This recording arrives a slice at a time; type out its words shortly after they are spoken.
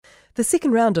The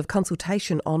second round of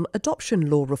consultation on adoption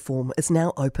law reform is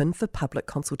now open for public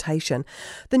consultation.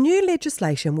 The new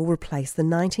legislation will replace the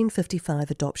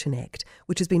 1955 Adoption Act,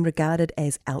 which has been regarded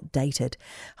as outdated.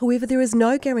 However, there is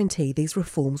no guarantee these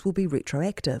reforms will be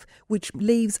retroactive, which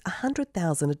leaves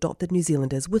 100,000 adopted New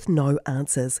Zealanders with no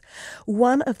answers.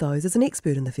 One of those is an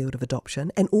expert in the field of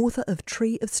adoption and author of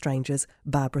Tree of Strangers,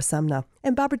 Barbara Sumner.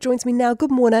 And Barbara joins me now. Good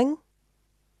morning.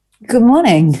 Good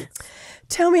morning.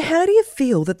 Tell me, how do you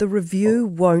feel that the review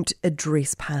won't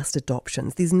address past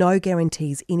adoptions? There's no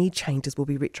guarantees any changes will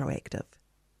be retroactive.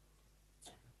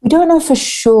 We don't know for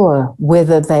sure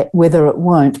whether it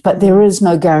won't, but there is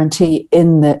no guarantee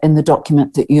in the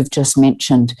document that you've just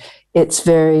mentioned. It's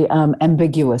very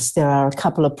ambiguous. There are a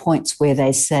couple of points where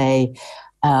they say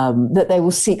that they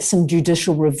will seek some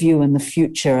judicial review in the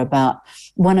future about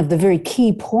one of the very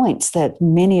key points that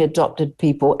many adopted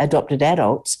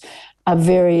adults, are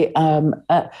very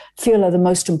feel are the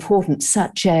most important,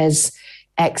 such as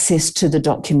access to the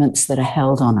documents that are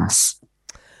held on us.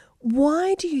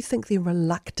 Why do you think they're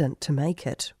reluctant to make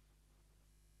it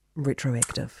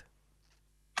retroactive?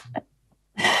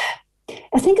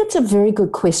 I think it's a very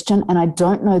good question, and I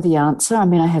don't know the answer. I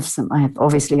mean, I have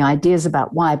obviously ideas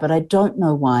about why, but I don't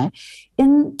know why.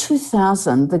 In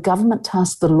 2000, the government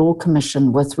tasked the Law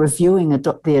Commission with reviewing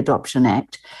the Adoption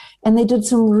Act, and they did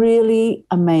some really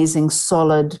amazing,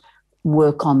 solid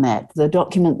work on that. The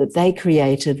document that they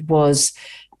created was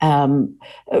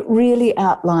really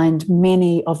outlined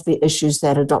many of the issues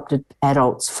that adopted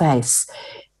adults face.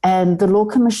 And the Law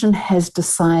Commission has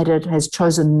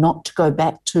chosen not to go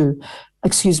back to,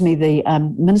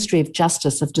 the Ministry of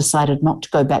Justice have decided not to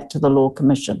go back to the Law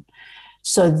Commission.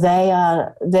 So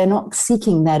they're not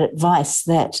seeking that advice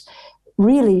that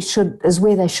really is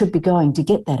where they should be going to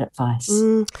get that advice.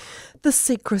 The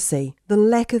secrecy, the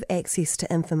lack of access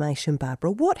to information,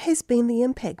 Barbara, what has been the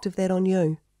impact of that on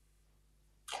you?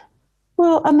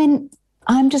 Well, I mean,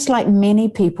 I'm just like many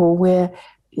people where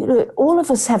all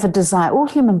of us have a desire. All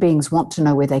human beings want to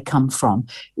know where they come from.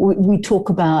 We talk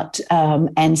about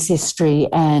ancestry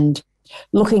and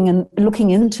looking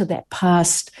into that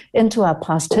past, into our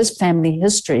past, his family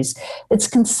histories. It's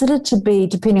considered to be,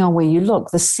 depending on where you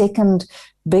look, the second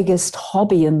biggest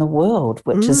hobby in the world,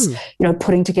 which is,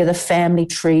 putting together family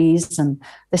trees. And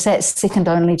they say it's second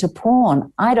only to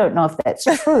porn. I don't know if that's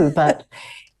true, but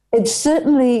it's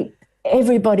certainly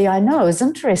everybody I know is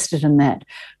interested in that.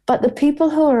 But the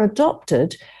people who are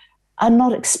adopted are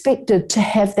not expected to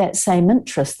have that same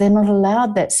interest. They're not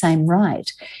allowed that same right.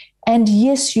 And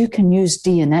yes, you can use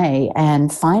DNA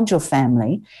and find your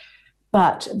family,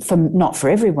 but not for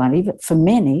everyone, even for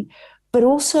many. But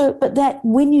that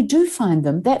when you do find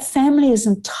them, that family is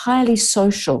entirely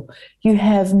social. You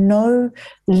have no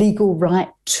legal right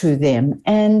to them.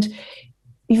 And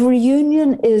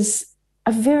reunion is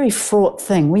a very fraught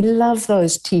thing. We love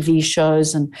those TV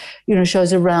shows and,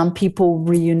 shows around people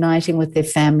reuniting with their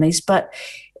families, but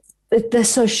they're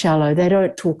so shallow. They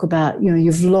don't talk about, you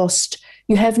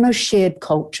have no shared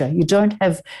culture.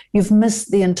 You've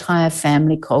missed the entire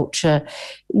family culture.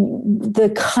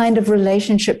 The kind of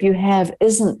relationship you have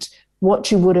isn't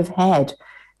what you would have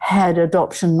had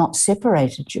adoption not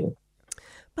separated you.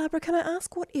 Barbara, can I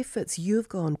ask what efforts you've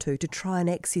gone to try and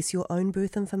access your own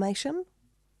birth information?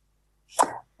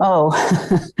 Oh,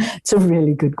 it's a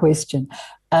really good question.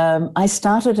 I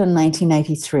started in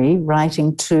 1983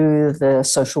 writing to the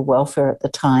social welfare at the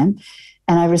time,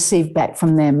 and I received back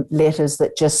from them letters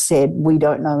that just said, we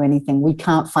don't know anything, we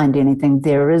can't find anything,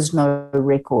 there is no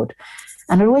record.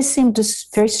 And it always seemed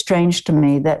just very strange to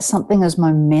me that something as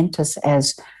momentous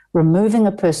as removing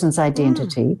a person's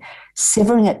identity,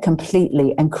 severing it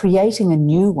completely and creating a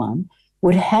new one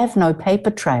would have no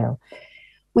paper trail.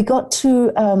 We got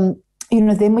to...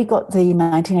 then we got the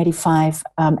 1985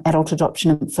 Adult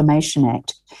Adoption Information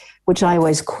Act, which I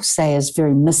always say is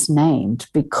very misnamed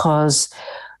because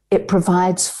it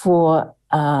provides for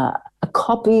a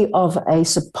copy of a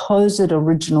supposed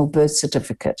original birth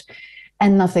certificate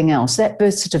and nothing else. That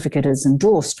birth certificate is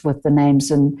endorsed with the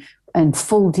names and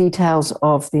full details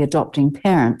of the adopting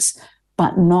parents,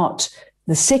 but not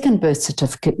the second birth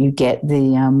certificate you get,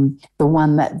 the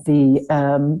one that the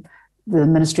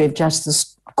Ministry of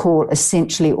Justice call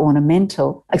essentially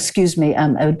ornamental, a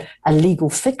legal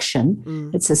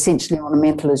fiction. It's essentially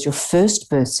ornamental as your first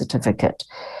birth certificate.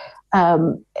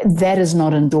 That is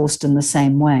not endorsed in the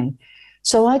same way.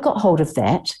 So I got hold of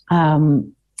that,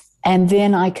 and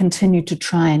then I continued to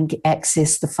try and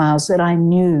access the files that I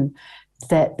knew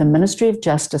that the Ministry of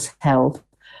Justice held,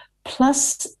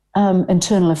 plus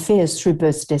Internal Affairs through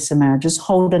births, deaths and marriages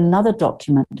hold another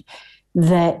document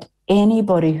that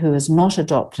anybody who is not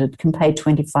adopted can pay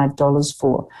 $25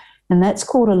 for. And that's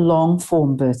called a long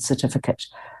form birth certificate.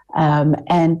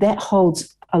 And that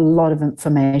holds a lot of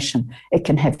information. It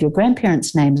can have your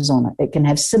grandparents' names on it. It can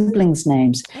have siblings'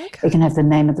 names. Okay. It can have the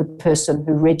name of the person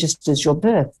who registers your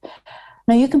birth.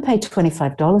 Now, you can pay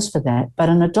 $25 for that, but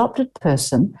an adopted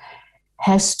person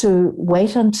has to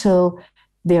wait until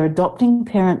their adopting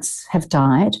parents have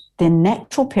died, their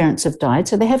natural parents have died,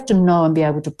 so they have to know and be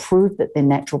able to prove that their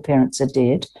natural parents are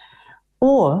dead,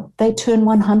 or they turn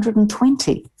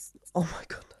 120. Oh, my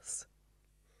goodness.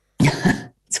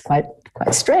 It's quite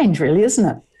strange, really, isn't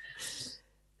it?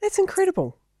 That's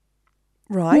incredible.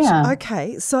 Right. Yeah.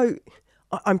 Okay. So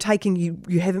I'm taking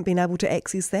you haven't been able to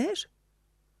access that?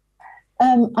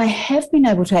 I have been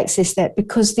able to access that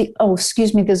because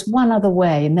there's one other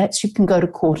way, and that's you can go to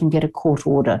court and get a court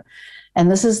order.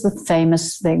 And this is the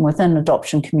famous thing within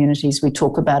adoption communities we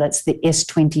talk about. It's the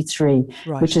S23,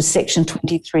 Right. which is Section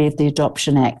 23 of the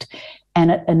Adoption Act.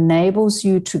 And it enables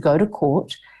you to go to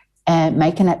court and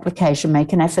make an application,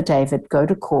 make an affidavit, go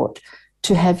to court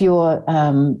to have your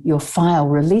file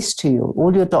released to you,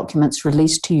 all your documents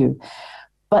released to you.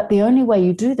 But the only way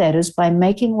you do that is by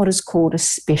making what is called a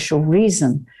special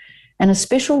reason. And a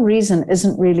special reason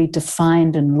isn't really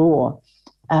defined in law.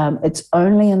 It's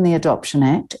only in the Adoption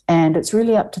Act, and it's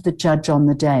really up to the judge on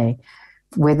the day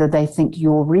whether they think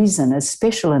your reason is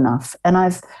special enough. And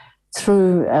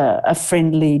through a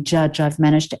friendly judge, I've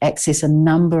managed to access a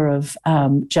number of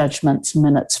judgments,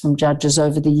 minutes from judges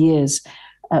over the years,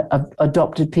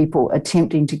 adopted people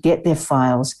attempting to get their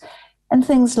files. And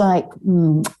things like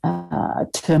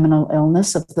terminal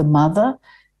illness of the mother,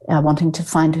 wanting to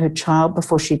find her child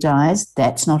before she dies,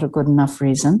 that's not a good enough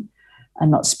reason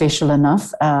and not special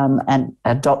enough. An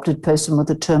adopted person with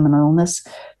a terminal illness,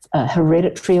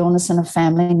 hereditary illness in a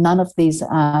family, none of these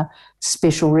are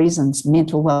special reasons.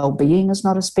 Mental well-being is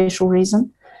not a special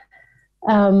reason.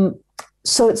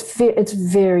 So it's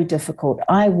very difficult.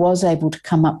 I was able to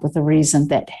come up with a reason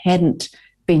that hadn't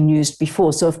been used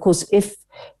before. So, of course, if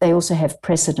they also have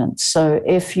precedents. So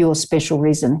if your special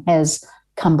reason has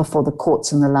come before the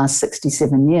courts in the last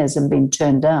 67 years and been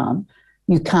turned down,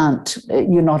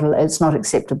 it's not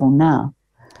acceptable now.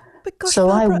 But gosh, so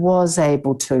Barbara, I was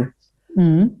able to.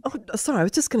 Oh, sorry, I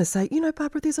was just going to say,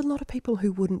 Barbara, there's a lot of people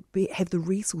who wouldn't have the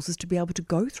resources to be able to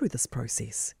go through this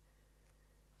process.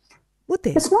 Would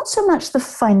there? It's not so much the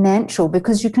financial,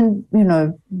 because you can,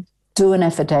 do an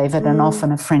affidavit and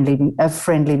often a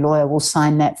friendly lawyer will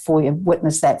sign that for you,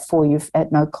 witness that for you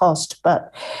at no cost.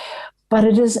 But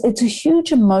it's a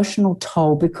huge emotional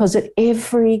toll, because at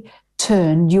every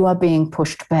turn you are being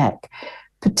pushed back.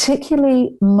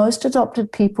 Particularly, most adopted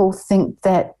people think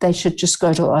that they should just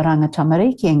go to Oranga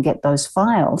Tamariki and get those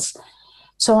files.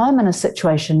 So I'm in a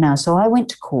situation now. So I went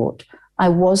to court. I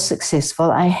was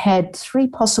successful. I had 3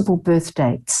 possible birth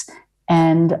dates.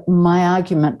 And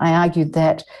I argued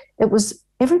that it was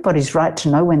everybody's right to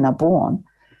know when they're born.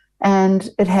 And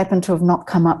it happened to have not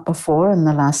come up before in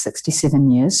the last 67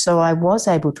 years. So I was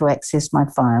able to access my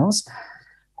files.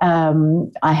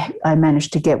 I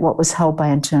managed to get what was held by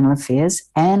Internal Affairs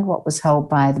and what was held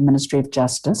by the Ministry of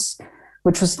Justice,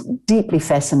 which was deeply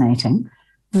fascinating,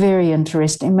 very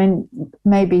interesting. I mean,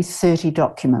 maybe 30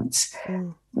 documents,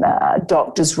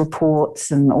 doctors'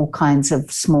 reports and all kinds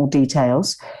of small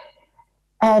details.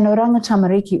 And Oranga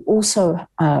Tamariki also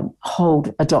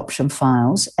hold adoption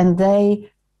files, and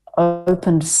they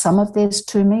opened some of theirs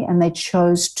to me, and they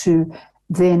chose to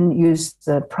then use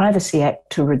the Privacy Act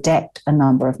to redact a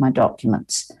number of my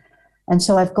documents. And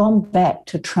so I've gone back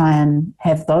to try and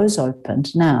have those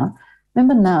opened now.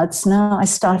 Remember I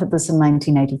started this in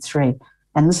 1983,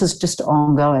 and this is just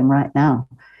ongoing right now.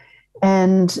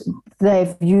 And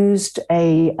they've used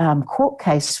a court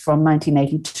case from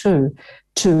 1982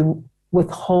 to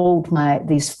withhold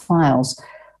these files.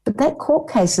 But that court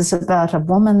case is about a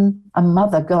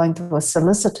mother going to a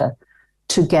solicitor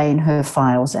to gain her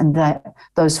files, and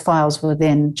those files were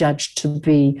then judged to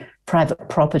be private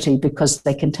property because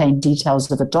they contain details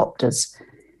of adopters.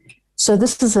 So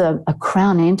this is a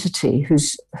Crown entity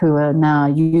who are now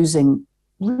using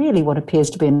really what appears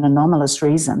to be an anomalous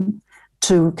reason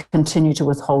to continue to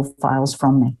withhold files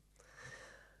from me.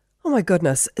 Oh my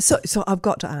goodness. So I've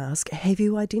got to ask, have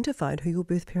you identified who your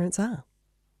birth parents are?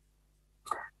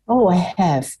 Oh, I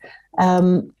have.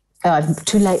 I'm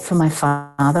too late for my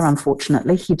father,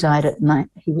 unfortunately. He died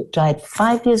he died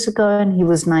 5 years ago, and he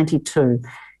was 92.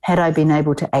 Had I been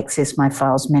able to access my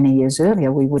files many years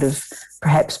earlier, we would have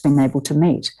perhaps been able to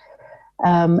meet.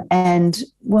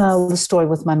 The story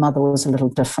with my mother was a little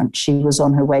different. She was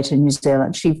on her way to New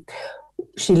Zealand.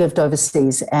 she lived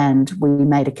overseas, and we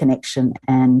made a connection,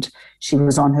 and she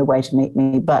was on her way to meet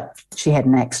me, but she had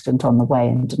an accident on the way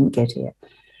and didn't get here.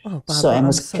 Oh, Barbara, and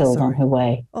was killed on her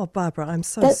way. Oh, Barbara, I'm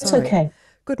so That's sorry. That's okay.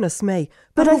 Goodness me.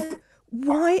 But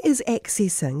why is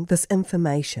accessing this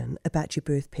information about your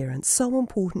birth parents so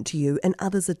important to you and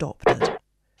others adopted?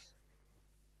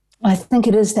 I think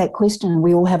it is that question.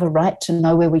 We all have a right to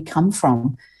know where we come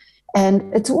from.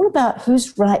 And it's all about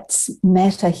whose rights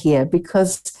matter here,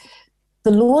 because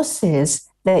the law says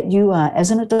that you are, as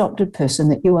an adopted person,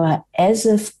 that you are as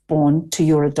if born to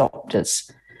your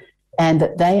adopters, and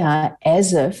that they are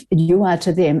as if you are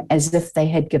to them as if they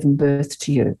had given birth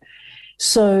to you.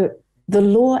 So the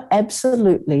law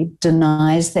absolutely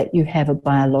denies that you have a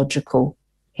biological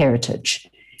heritage.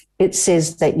 It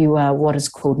says that you are what is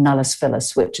called nullus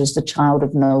filius, which is the child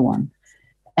of no one.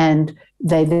 And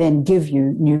they then give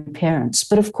you new parents.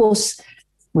 But of course,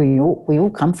 we all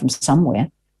come from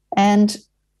somewhere. And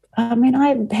I mean,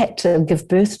 I had to give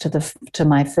birth to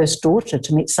my first daughter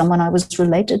to meet someone I was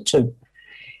related to.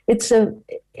 I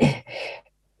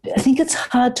think it's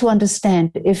hard to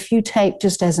understand if you take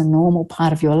just as a normal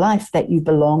part of your life that you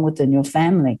belong within your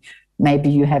family.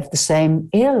 Maybe you have the same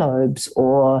earlobes,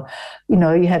 or,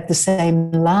 you have the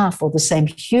same laugh or the same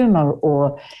humor,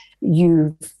 or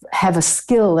you have a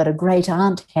skill that a great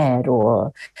aunt had,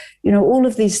 or, all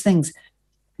of these things.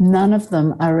 None of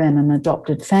them are in an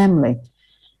adopted family.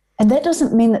 And that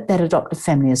doesn't mean that adopted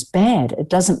family is bad. It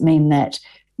doesn't mean that,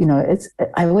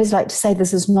 I always like to say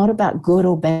this is not about good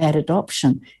or bad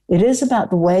adoption. It is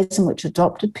about the ways in which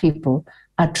adopted people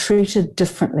are treated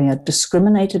differently, are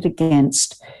discriminated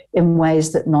against in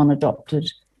ways that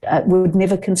non-adopted would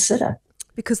never consider.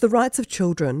 Because the rights of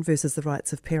children versus the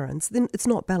rights of parents, then it's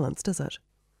not balanced, is it?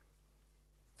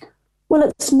 Well,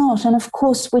 it's not. And of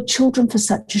course, we're children for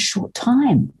such a short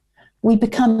time. We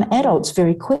become adults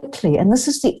very quickly. And this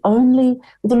is the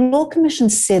Law Commission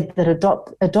said that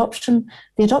the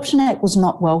Adoption Act was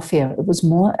not welfare. It was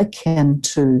more akin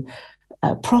to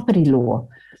property law.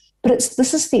 But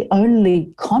this is the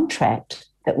only contract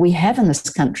that we have in this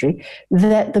country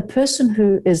that the person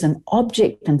who is an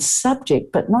object and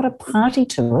subject, but not a party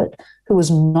to it, who is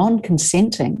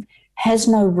non-consenting, has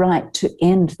no right to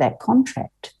end that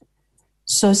contract.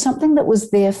 So something that was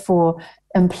there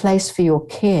in place for your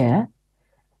care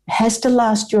has to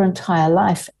last your entire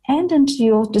life and into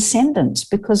your descendants,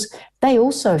 because they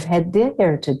also have had their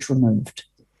heritage removed.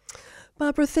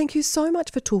 Barbara, thank you so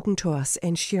much for talking to us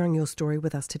and sharing your story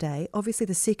with us today. Obviously,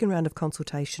 the second round of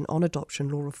consultation on adoption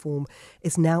law reform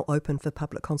is now open for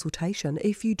public consultation.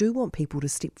 If you do want people to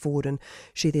step forward and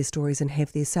share their stories and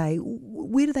have their say,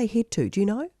 where do they head to? Do you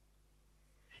know?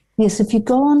 Yes, if you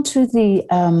go on to the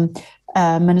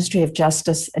Ministry of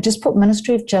Justice, just put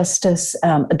Ministry of Justice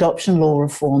adoption law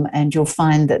reform, and you'll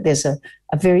find that there's a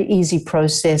very easy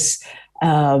process.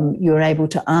 You're able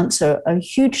to answer a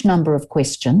huge number of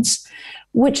questions,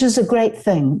 which is a great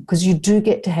thing because you do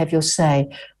get to have your say.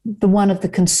 One of the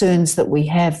concerns that we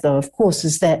have, though, of course,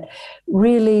 is that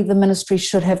really the ministry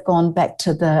should have gone back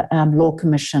to the Law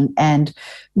Commission and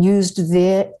used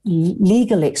their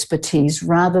legal expertise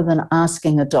rather than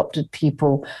asking adopted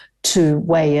people to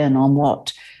weigh in on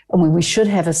what. I mean, we should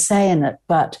have a say in it,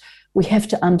 but we have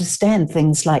to understand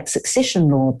things like Succession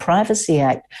Law, Privacy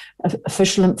Act,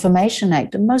 Official Information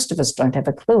Act, and most of us don't have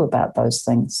a clue about those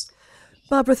things.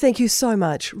 Barbara, thank you so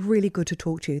much. Really good to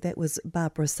talk to you. That was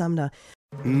Barbara Sumner.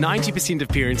 90% of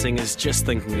parenting is just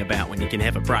thinking about when you can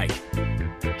have a break.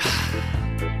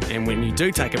 And when you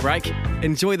do take a break,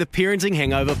 enjoy the Parenting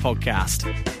Hangover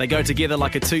podcast. They go together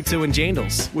like a tutu and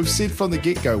jandals. We've said from the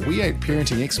get-go, we ain't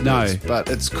parenting experts, but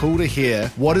it's cool to hear,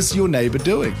 what is your neighbour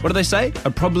doing? What do they say?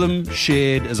 A problem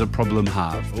shared is a problem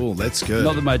halved. Oh, that's good.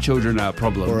 Not that my children are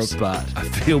problems, but I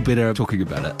feel better talking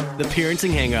about it. The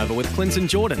Parenting Hangover with Clinton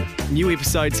Jordan. New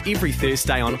episodes every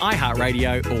Thursday on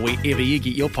iHeartRadio or wherever you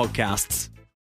get your podcasts.